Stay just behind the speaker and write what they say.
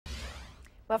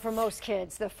Well, for most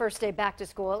kids, the first day back to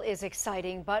school is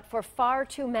exciting, but for far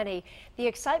too many, the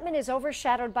excitement is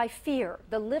overshadowed by fear.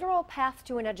 The literal path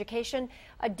to an education,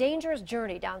 a dangerous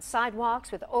journey down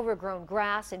sidewalks with overgrown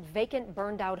grass and vacant,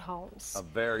 burned-out homes. A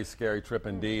very scary trip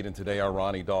indeed, and today our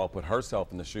Ronnie Dahl put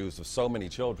herself in the shoes of so many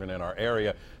children in our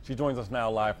area. She joins us now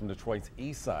live from Detroit's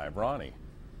east side. Ronnie.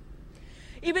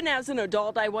 Even as an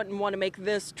adult, I wouldn't want to make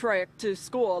this trek to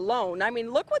school alone. I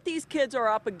mean, look what these kids are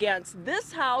up against.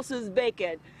 This house is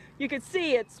vacant. You can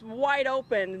see it's wide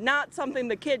open, not something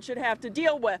the kids should have to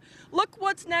deal with. Look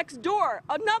what's next door,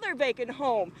 another vacant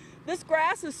home. This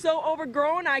grass is so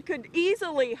overgrown, I could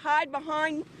easily hide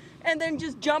behind and then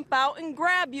just jump out and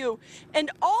grab you. And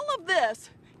all of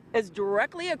this is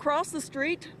directly across the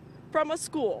street from a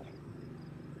school.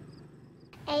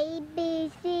 A,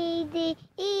 B, C, D,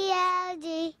 E, F,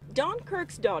 G. Dawn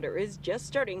Kirk's daughter is just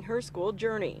starting her school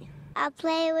journey. I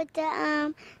play with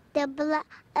some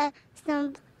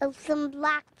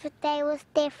blocks, but they was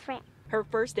different. Her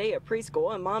first day at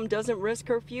preschool, and mom doesn't risk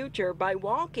her future by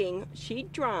walking. She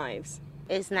drives.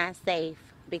 It's not safe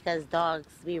because dogs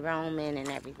be roaming and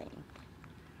everything.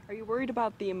 Are you worried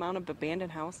about the amount of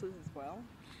abandoned houses as well?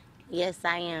 Yes,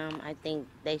 I am. I think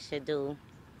they should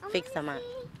fix them up.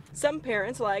 Some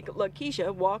parents, like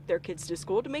Lakeisha, walk their kids to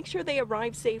school to make sure they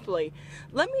arrive safely.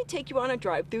 Let me take you on a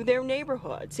drive through their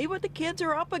neighborhood. See what the kids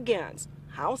are up against.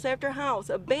 House after house,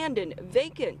 abandoned,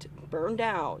 vacant, burned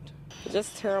out.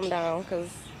 Just tear them down because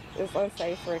it's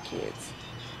unsafe for kids.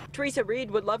 Teresa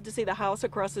Reed would love to see the house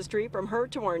across the street from her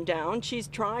torn down. She's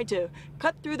tried to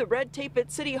cut through the red tape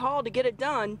at City Hall to get it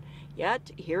done,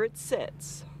 yet here it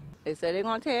sits. They said they're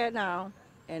going to tear it down,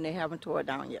 and they haven't tore it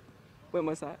down yet. When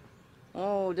was that?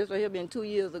 Oh, this right here been 2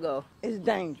 years ago. It's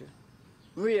dangerous,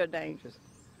 real dangerous.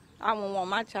 I wouldn't want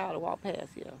my child to walk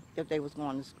past here if they was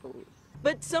going to school.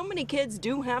 But so many kids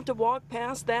do have to walk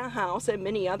past that house and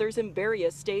many others in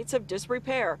various states of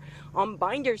disrepair. On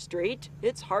Binder Street,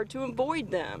 it's hard to avoid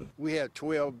them. We have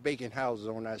 12 vacant houses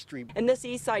on that street. In this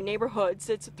east side neighborhood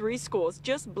sits 3 schools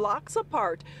just blocks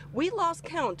apart. We lost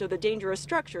count of the dangerous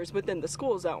structures within the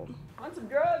school zone. Want some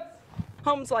drugs?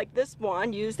 Homes like this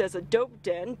one used as a dope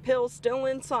den, pills still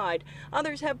inside.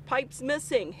 Others have pipes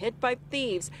missing, hit by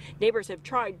thieves. Neighbors have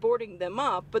tried boarding them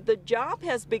up, but the job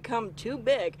has become too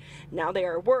big. Now they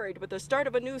are worried with the start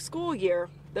of a new school year.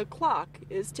 The clock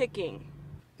is ticking.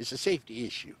 It's a safety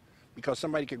issue because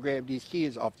somebody could grab these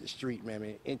kids off the street,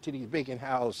 man, into these vacant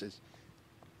houses,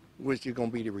 which is going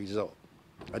to be the result.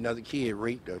 Another kid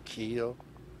raped or killed.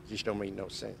 Just don't make no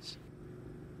sense.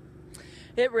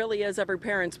 It really is every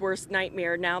parent's worst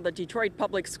nightmare. Now the Detroit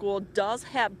Public School does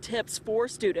have tips for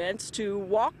students to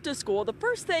walk to school. The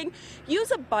first thing,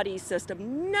 use a buddy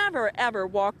system. Never ever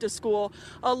walk to school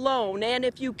alone. And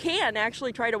if you can,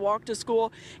 actually try to walk to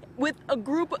school with a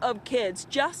group of kids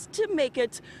just to make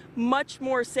it much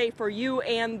more safe for you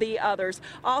and the others.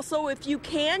 Also, if you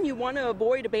can, you want to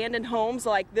avoid abandoned homes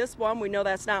like this one. We know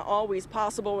that's not always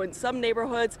possible in some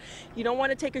neighborhoods. You don't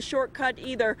want to take a shortcut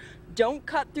either. Don't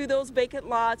cut through those vacant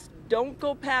lots. Don't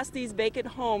go past these vacant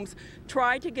homes.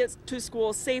 Try to get to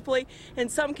school safely. In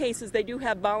some cases, they do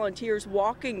have volunteers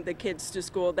walking the kids to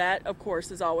school. That, of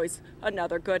course, is always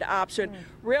another good option.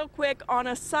 Real quick, on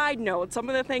a side note, some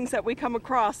of the things that we come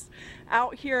across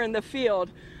out here in the field.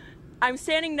 I'm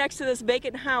standing next to this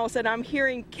vacant house and I'm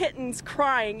hearing kittens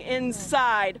crying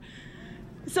inside.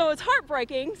 So it's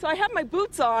heartbreaking. So I have my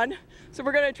boots on. So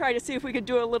we're going to try to see if we could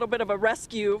do a little bit of a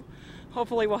rescue.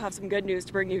 Hopefully we'll have some good news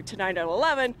to bring you tonight at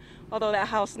 11, although that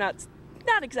house not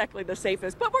exactly the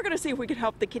safest, but we're going to see if we can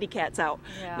help the kitty cats out.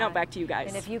 Yeah. Now back to you guys.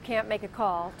 And if you can't make a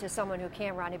call to someone who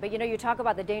can, Ronnie, but you know, you talk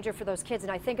about the danger for those kids,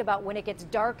 and I think about when it gets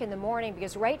dark in the morning,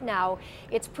 because right now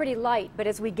it's pretty light, but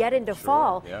as we get into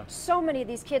fall, so many of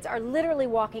these kids are literally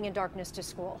walking in darkness to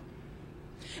school.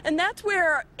 And that's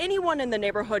where anyone in the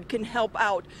neighborhood can help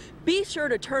out. Be sure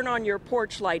to turn on your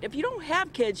porch light. If you don't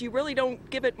have kids, you really don't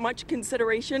give it much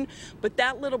consideration, but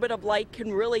that little bit of light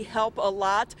can really help a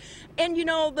lot. And you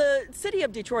know, the city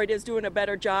of Detroit is doing a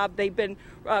better job. They've been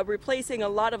replacing a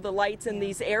lot of the lights in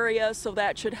these areas, so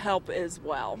that should help as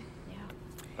well.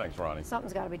 Thanks, Ronnie.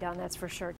 Something's got to be done, that's for sure.